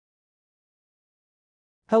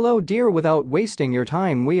Hello dear, without wasting your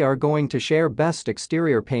time we are going to share best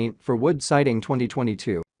exterior paint for wood siding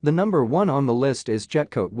 2022. The number 1 on the list is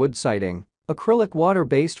Jetcoat Wood Siding. Acrylic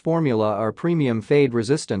water-based formula. Our premium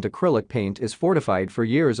fade-resistant acrylic paint is fortified for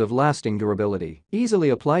years of lasting durability. Easily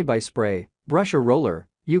applied by spray, brush or roller,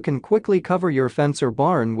 you can quickly cover your fence or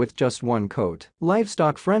barn with just one coat.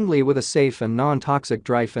 Livestock friendly with a safe and non-toxic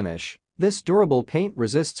dry finish. This durable paint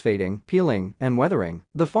resists fading, peeling, and weathering.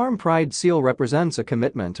 The Farm Pride seal represents a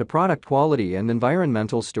commitment to product quality and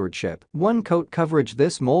environmental stewardship. One coat coverage.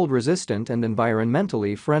 This mold-resistant and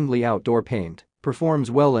environmentally friendly outdoor paint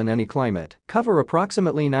performs well in any climate. Cover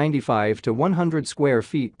approximately 95 to 100 square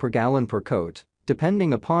feet per gallon per coat,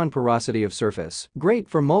 depending upon porosity of surface. Great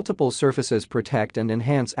for multiple surfaces. Protect and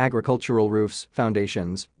enhance agricultural roofs,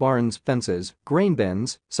 foundations, barns, fences, grain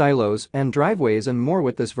bins, silos, and driveways and more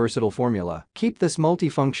with this versatile formula. Keep this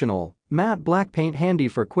multifunctional, matte black paint handy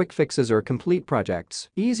for quick fixes or complete projects.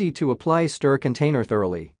 Easy to apply. Stir container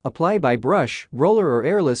thoroughly. Apply by brush, roller or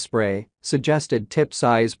airless spray. Suggested tip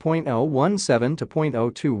size 0.017 to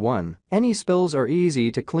 0.021. Any spills are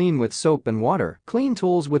easy to clean with soap and water. Clean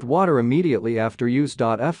tools with water immediately after use.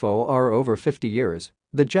 For over 50 years,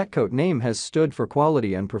 the Jetcoat name has stood for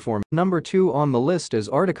quality and performance. Number 2 on the list is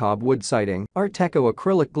Artecob Wood Siding. Arteco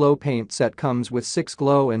acrylic glow paint set comes with 6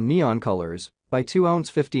 glow and neon colors by 2-ounce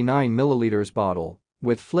 59 milliliters bottle.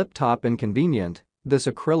 With flip top and convenient, this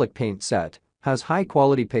acrylic paint set has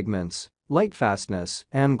high-quality pigments, light fastness,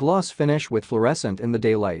 and gloss finish with fluorescent in the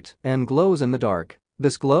daylight and glows in the dark.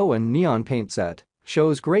 This glow and neon paint set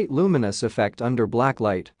shows great luminous effect under black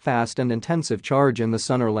light, fast and intensive charge in the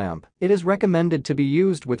sun or lamp. It is recommended to be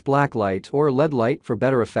used with black light or LED light for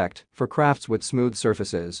better effect. For crafts with smooth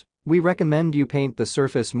surfaces, we recommend you paint the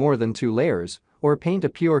surface more than 2 layers or paint a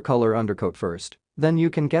pure color undercoat first. Then you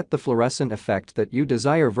can get the fluorescent effect that you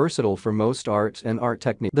desire. Versatile for most art and art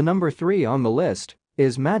technique. The number 3 on the list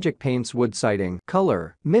is Magic Paints Wood Siding.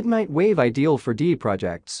 Color Midnight Wave, ideal for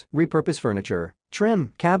projects. Repurpose furniture,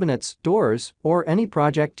 trim, cabinets, doors, or any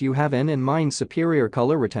project you have in mind. Superior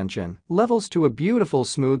color retention levels to a beautiful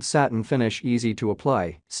smooth satin finish. Easy to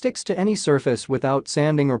apply. Sticks to any surface without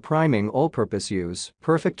sanding or priming. All-purpose use.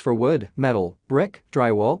 Perfect for wood, metal, brick,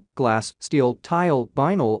 drywall, glass, steel, tile,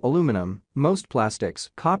 vinyl, aluminum, most plastics,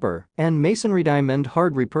 copper, and masonry. Diamond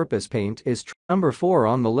hard repurpose paint is Number 4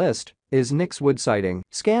 on the list is NYX Wood Siding.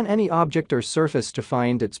 Scan any object or surface to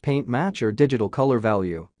find its paint match or digital color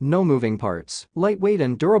value. No moving parts. Lightweight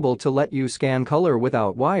and durable to let you scan color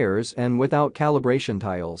without wires and without calibration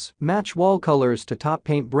tiles. Match wall colors to top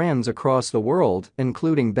paint brands across the world,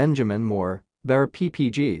 including Benjamin Moore, Behr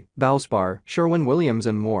PPG, Valspar, Sherwin-Williams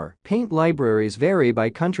and more. Paint libraries vary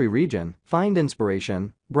by country region. Find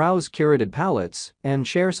inspiration, browse curated palettes, and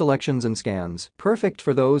share selections and scans. Perfect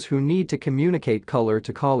for those who need to communicate color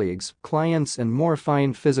to colleagues, clients and more.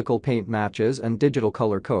 Find physical paint matches and digital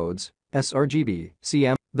color codes, sRGB,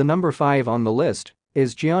 CM. The number 5 on the list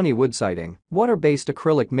is Gianni Wood Siding. Water-based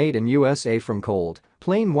acrylic made in USA from cold,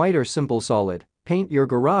 plain white or simple solid. Paint your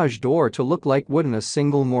garage door to look like wood in a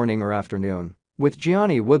single morning or afternoon with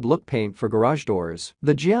Gianni Wood Look Paint for garage doors.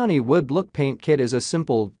 The Gianni Wood Look Paint Kit is a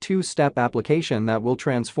simple 2-step application that will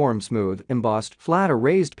transform smooth, embossed, flat or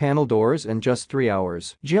raised panel doors in just 3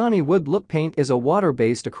 hours. Gianni Wood Look Paint is a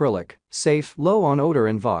water-based acrylic, safe, low on odor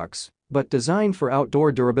and Vox, but designed for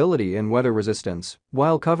outdoor durability and weather resistance,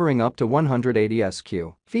 while covering up to 180 SQ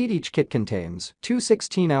feet. Each kit contains 2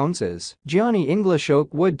 16 ounces Gianni English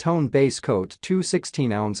Oak Wood Tone Base Coat, 2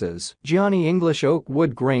 16 ounces Gianni English Oak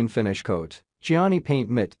Wood Grain Finish Coat, Gianni Paint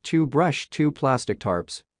Mitt, 2 brush, 2 plastic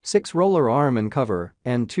tarps, 6 roller arm and cover,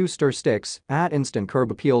 and 2 stir sticks. Add instant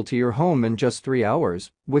curb appeal to your home in just 3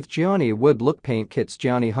 hours with Gianni Wood Look Paint Kits.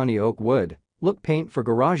 Gianni Honey Oak Wood Look Paint for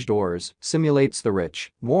garage doors simulates the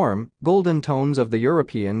rich, warm, golden tones of the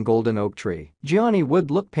European golden oak tree. Gianni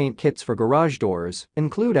Wood Look Paint Kits for garage doors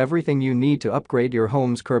include everything you need to upgrade your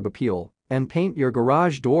home's curb appeal and paint your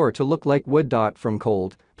garage door to look like wood. From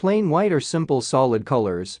cold, plain white or simple solid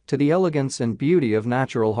colors to the elegance and beauty of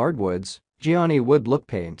natural hardwoods, Gianni Wood Look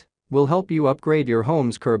Paint will help you upgrade your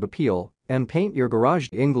home's curb appeal and paint your garage.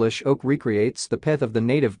 English oak recreates the pith of the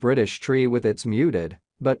native British tree with its muted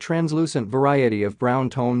but translucent variety of brown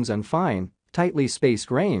tones and fine, tightly spaced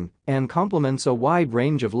grain, and complements a wide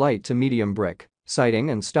range of light to medium brick, siding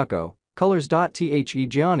and stucco colors. The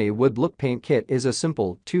Gianni Wood Look Paint Kit is a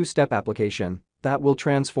simple 2-step application that will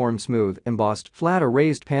transform smooth, embossed, flat or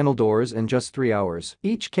raised panel doors in just 3 hours.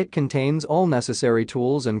 Each kit contains all necessary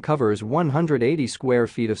tools and covers 180 square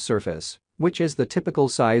feet of surface, which is the typical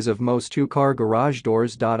size of most 2-car garage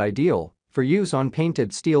doors. Ideal for use on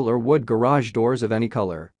painted steel or wood garage doors of any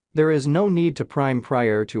color. There is no need to prime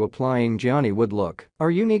prior to applying Gianni Wood Look.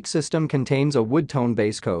 Our unique system contains a wood tone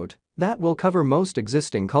base coat that will cover most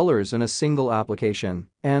existing colors in a single application,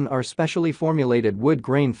 and our specially formulated wood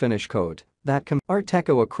grain finish coat that Art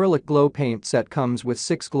Deco acrylic glow paint set comes with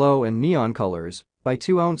 6 glow and neon colors by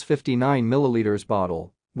 2-ounce 59ml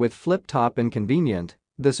bottle. With flip top and convenient,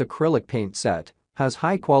 this acrylic paint set has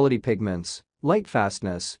high-quality pigments, light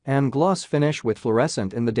fastness, and gloss finish with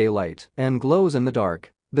fluorescent in the daylight and glows in the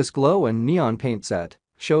dark. This glow and neon paint set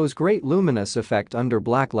shows great luminous effect under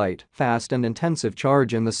black light, fast and intensive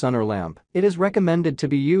charge in the sun or lamp. It is recommended to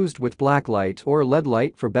be used with black light or LED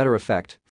light for better effect.